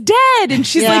Yeah. like, he's dead. And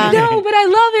she's Yeah. like, no, but I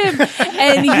love him.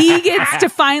 And he gets to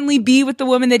finally be with the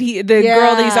woman the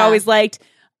girl that he's Yeah. always liked.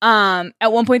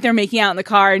 At one point they're making out in the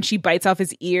car and she bites off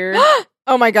his ear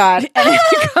Oh, my God. and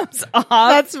it comes off.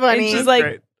 That's funny. And she's That's like,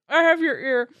 great. I have your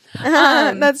ear.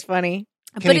 That's funny.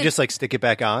 Can But he it- just like stick it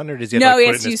back on, or does he have No, to he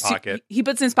like, has put it in his to use pocket? he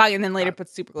puts it in his pocket and then later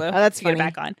puts super glue. Oh, that's to get it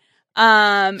funny. back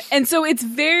on. And so it's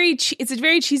it's a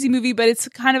very cheesy movie, but it's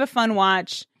kind of a fun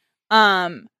watch.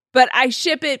 But I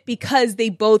ship it because they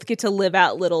both get to live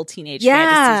out little teenage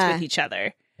Yeah. fantasies with each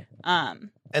other.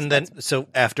 And then, so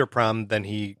after prom, then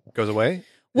he goes away. Is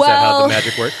Well- that how the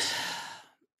magic works?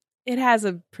 It has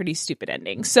a pretty stupid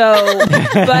ending. So,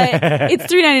 but it's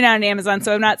 $3.99 on Amazon,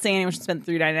 so I'm not saying anyone should spend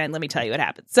 $3.99. Let me tell you what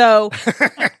happens. So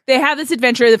they have this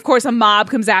adventure. Of course, a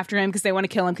mob comes after him because they want to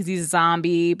kill him because he's a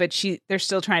zombie, but they're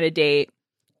still trying to date.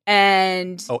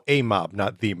 And Oh, a mob,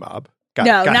 not the mob. Got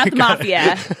No, it, got not it, the got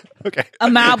mafia. it. Okay. a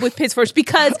mob with pitchforks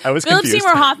because I was Philip confused.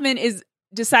 Seymour Hoffman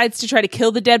decides to try to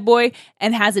kill the dead boy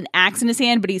and has an axe in his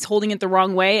hand, but he's holding it the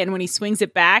wrong way. And when he swings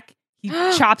it back, he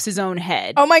chops his own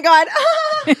head. Oh, my God.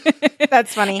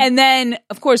 That's funny. And then,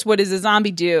 of course, what does a zombie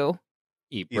do?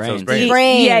 Eat Eat those brains. brains.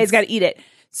 Brains. Yeah, he's got to eat it.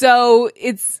 So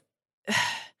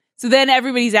so then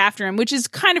everybody's after him, which is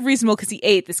kind of reasonable because he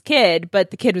ate this kid,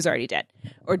 but the kid was already dead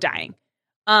or dying.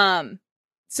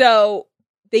 So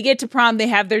they get to prom, they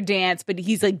have their dance, but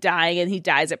he's like dying and he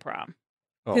dies at prom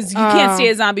Oh. because you can't Oh. stay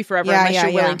a zombie forever Yeah, unless yeah,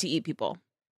 you're willing yeah. to eat people.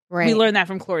 right. We learned that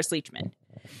from Cloris Leachman.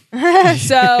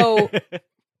 So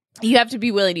you have to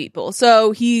be willing to eat people.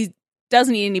 So he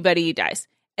doesn't eat anybody, he dies.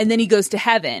 And then he goes to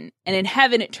heaven. And in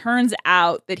heaven, it turns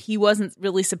out that he wasn't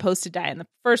really supposed to die in the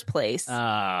first place.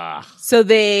 So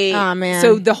they, Oh, man.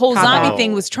 so the whole Cop zombie out.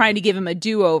 thing was trying to give him a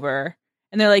do-over.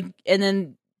 And they're like, and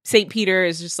then St. Peter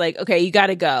is just like, okay, you got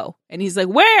to go. And he's like,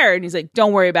 where? And he's like,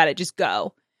 don't worry about it, just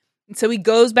go. So he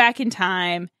goes back in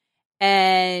time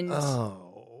and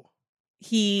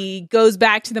he goes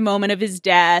back to the moment of his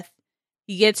death.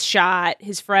 He gets shot.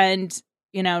 His friend,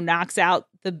 knocks out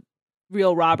the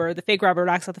real robber. The fake robber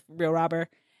knocks out the real robber.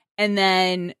 And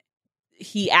then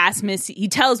he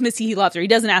tells Missy he loves her. He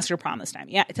doesn't ask her prom this time.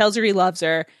 Yeah, he tells her he loves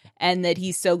her and that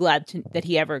he's so glad that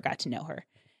he ever got to know her.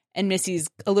 And Missy's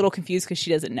a little confused because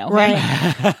she doesn't know him.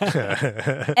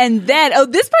 Right. And then,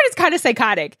 this part is kind of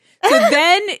psychotic. So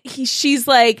then she's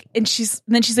like,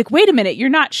 wait a minute, you're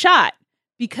not shot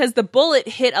because the bullet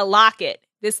hit a locket.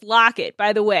 This locket,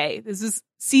 by the way, this is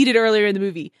seeded earlier in the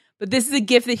movie, but this is a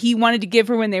gift that he wanted to give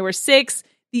her when they were 6.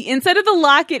 The inside of the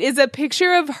locket is a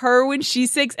picture of her when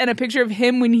she's 6 and a picture of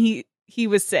him when he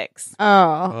was 6.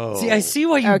 Oh. See, I see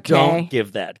why you don't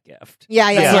give that gift. Yeah.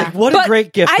 It's like, what a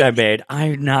great gift I made.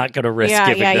 I'm not going to risk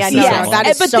giving this to no, someone. that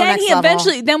is but so then next he level.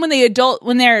 eventually,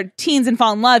 when they're teens and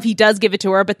fall in love, he does give it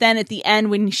to her. But then at the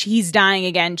end, when he's dying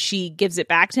again, she gives it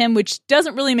back to him, which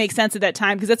doesn't really make sense at that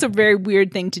time because that's a very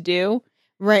weird thing to do.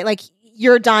 Right, like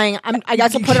you're dying. I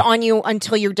guess I'll put it on you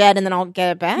until you're dead, and then I'll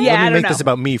get it back. Yeah, Let I me don't make know. this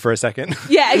about me for a second.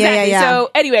 Yeah, exactly. Yeah. So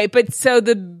anyway, so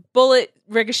the bullet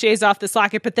ricochets off the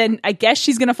socket, but then I guess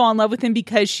she's gonna fall in love with him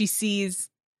because she sees.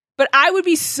 But I would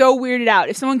be so weirded out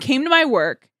if someone came to my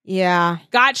work,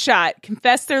 got shot,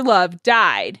 confessed their love,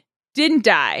 died, didn't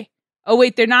die. Oh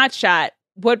wait, they're not shot.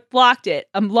 What blocked it?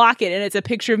 Unlock it, and it's a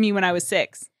picture of me when I was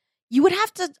 6. You would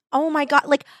have to. Oh my god!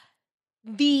 Like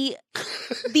the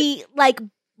like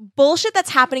bullshit that's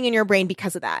happening in your brain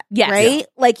because of that. Yes. Right? Yeah.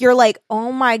 Like you're like,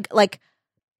 oh my, like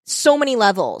so many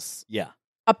levels. Yeah.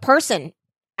 A person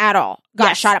at all got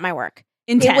Yes. shot at my work.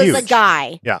 Intense. It was a Huge.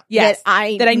 guy Yes.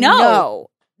 that I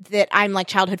know that I'm like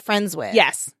childhood friends with.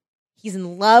 Yes. He's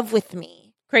in love with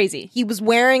me. Crazy. He was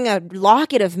wearing a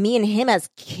locket of me and him as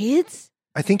kids.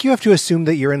 I think you have to assume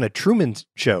that you're in a Truman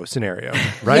Show scenario,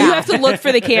 right? You have to look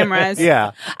for the cameras.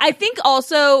 Yeah. I think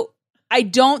also, I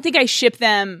don't think I ship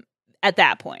them at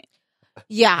that point.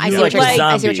 Yeah, I You see like what you're a saying.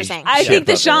 I see zombie what you're saying. I Ship think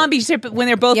the of it. zombie ship when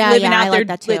they're both Yeah, living yeah, I out like their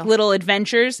that too. like little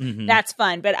adventures, Mhm. that's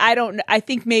fun. But I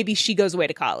think maybe she goes away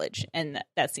to college and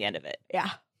that's the end of it. Yeah.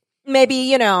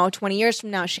 Maybe, 20 years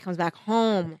from now, she comes back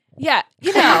home. Yeah,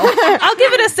 I'll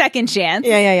give it a second chance.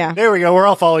 Yeah. There we go. We're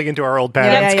all falling into our old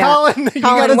patterns. Yeah. Colin, you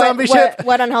got a zombie ship?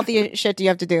 What unhealthy shit do you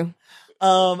have to do?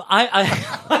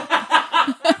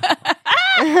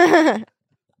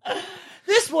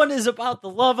 This one is about the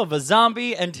love of a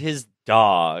zombie and his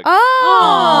dog.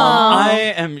 Oh.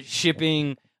 I am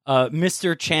shipping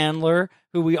Mr. Chandler,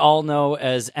 who we all know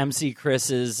as MC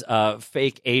Chris's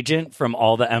fake agent from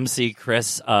all the MC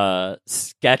Chris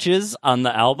sketches on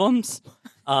the albums.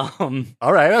 All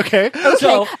right. Okay.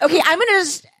 So, Okay, I'm going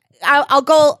to I'll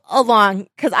go along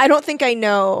because I don't think I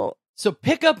know. so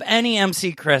pick up any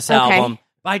MC Chris album.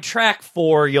 By track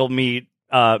 4, you'll meet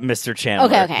Mr.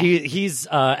 Chandler. Okay. He's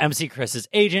MC Chris's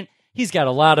agent. He's got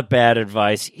a lot of bad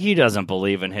advice. He doesn't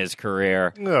believe in his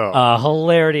career. No.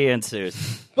 Hilarity ensues.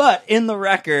 But in the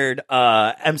record,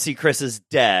 MC Chris is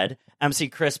dead. MC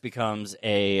Chris becomes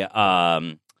a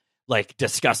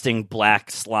disgusting black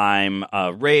slime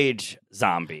rage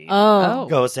zombie. Oh.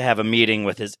 Goes to have a meeting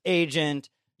with his agent.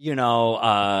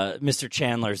 Mr.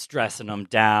 Chandler's dressing him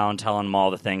down, telling him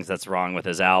all the things that's wrong with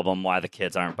his album, why the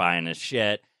kids aren't buying his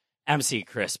shit. MC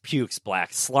Chris pukes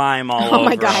black slime all over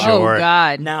my God. him. Sure. Oh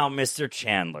God! Now Mr.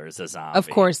 Chandler's a zombie. Of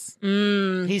course.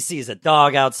 He sees a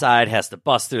dog outside, has to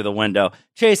bust through the window,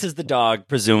 chases the dog,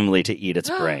 presumably to eat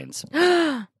its brains.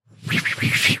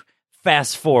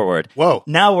 Fast forward. Whoa.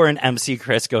 Now we're in MC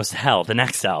Chris Goes to Hell, the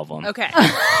next album. Okay.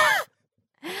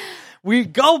 We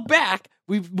go back.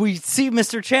 We see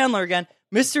Mr. Chandler again.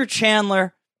 Mr.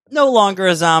 Chandler, no longer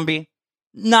a zombie.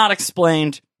 Not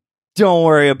explained. Don't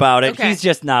worry about it. Okay. He's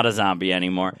just not a zombie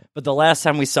anymore. But the last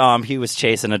time we saw him, he was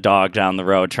chasing a dog down the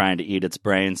road trying to eat its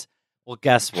brains. Well,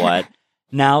 guess what?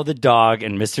 Now the dog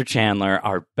and Mr. Chandler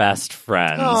are best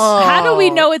friends. Oh. How do we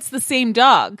know it's the same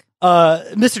dog?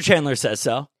 Mr. Chandler says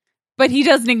so. But he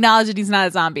doesn't acknowledge that he's not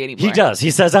a zombie anymore. He does.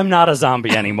 He says, "I'm not a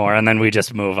zombie anymore," and then we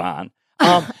just move on.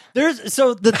 The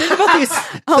thing about these,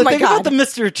 Oh my about God. the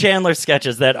Mr. Chandler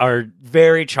sketches that are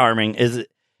very charming is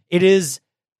it is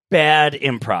bad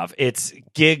improv. It's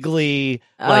giggly.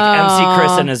 Like MC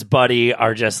Chris and his buddy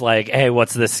are just like, "Hey,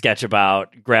 what's this sketch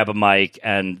about?" Grab a mic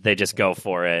and they just go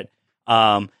for it.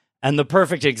 And the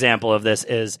perfect example of this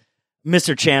is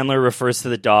Mr. Chandler refers to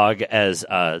the dog as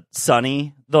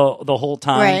Sonny the whole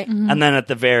time, Right. and then at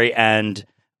the very end,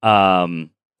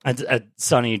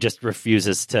 Sonny just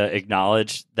refuses to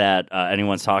acknowledge that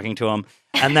anyone's talking to him.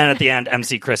 And then at the end,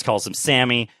 MC Chris calls him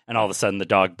Sammy, and all of a sudden the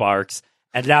dog barks.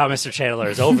 And now Mr. Chandler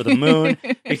is over the moon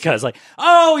because, like,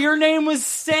 oh, your name was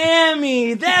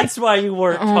Sammy. That's why you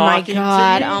weren't talking to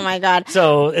me. Oh, my God.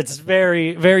 So it's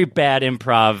very, very bad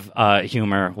improv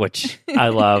humor, which I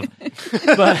love.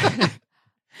 But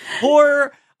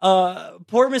poor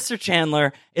Mr.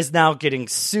 Chandler is now getting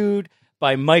sued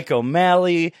by Mike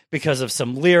O'Malley because of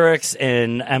some lyrics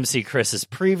in MC Chris's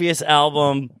previous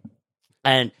album.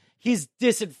 And he's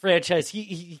disenfranchised.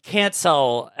 He can't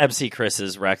sell MC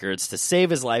Chris's records to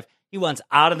save his life. He wants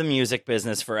out of the music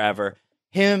business forever.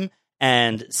 Him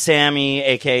and Sammy,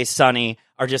 a.k.a. Sonny,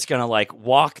 are just going to, like,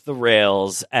 walk the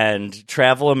rails and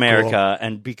travel America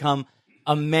and become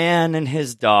a man and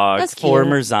his dog,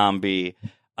 former zombie.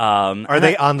 Are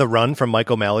they on the run from Mike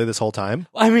O'Malley this whole time?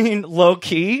 I mean, low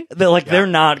key, they're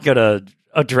not gonna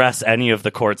address any of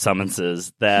the court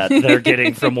summonses that they're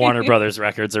getting from Warner Brothers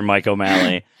Records or Mike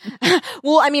O'Malley.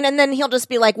 Well, I mean, and then he'll just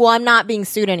be like, "Well, I'm not being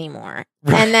sued anymore,"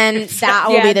 and then that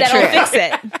will be the that'll truth. fix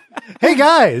it. Hey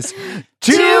guys,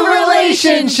 two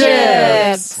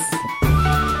relationships.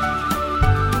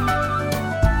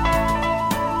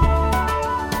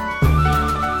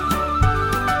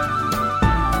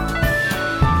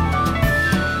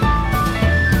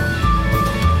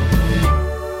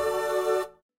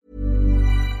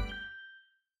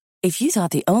 If you thought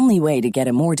the only way to get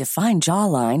a more defined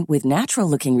jawline with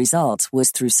natural-looking results was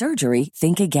through surgery,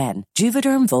 think again.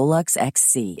 Juvederm Volux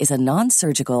XC is a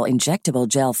non-surgical injectable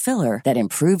gel filler that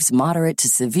improves moderate to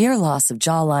severe loss of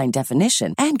jawline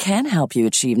definition and can help you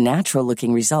achieve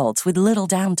natural-looking results with little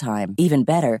downtime. Even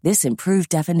better, this improved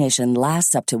definition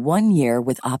lasts up to 1 year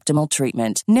with optimal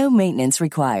treatment. No maintenance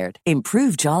required.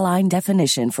 Improve jawline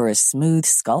definition for a smooth,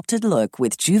 sculpted look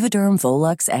with Juvederm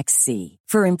Volux XC.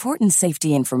 For important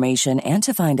safety information and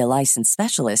to find a licensed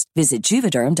specialist, visit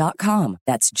Juvederm.com.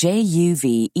 That's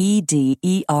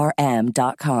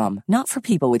JUVEDERM.com. Not for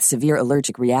people with severe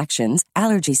allergic reactions,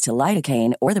 allergies to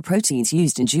lidocaine, or the proteins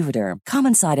used in Juvederm.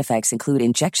 Common side effects include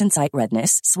injection site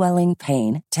redness, swelling,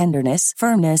 pain, tenderness,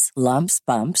 firmness, lumps,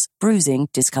 bumps, bruising,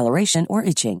 discoloration, or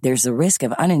itching. There's a risk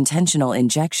of unintentional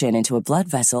injection into a blood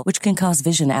vessel, which can cause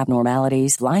vision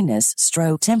abnormalities, blindness,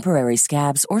 stroke, temporary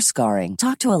scabs, or scarring.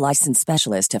 Talk to a licensed specialist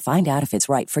to find out if it's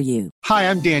right for you. Hi,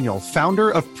 I'm Daniel,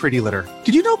 founder of Pretty Litter.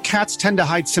 Did you know cats tend to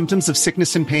hide symptoms of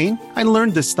sickness and pain? I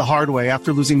learned this the hard way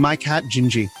after losing my cat,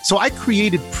 Gingy. So I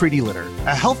created Pretty Litter,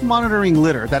 a health monitoring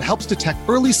litter that helps detect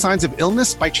early signs of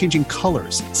illness by changing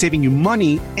colors, saving you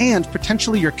money and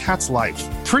potentially your cat's life.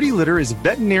 Pretty Litter is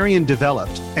veterinarian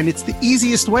developed, and it's the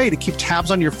easiest way to keep tabs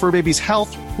on your fur baby's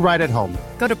health right at home.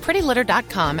 Go to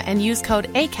prettylitter.com and use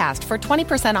code ACAST for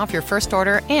 20% off your first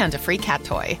order and a free cat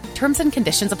toy. Terms and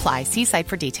conditions apply. See site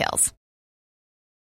for details.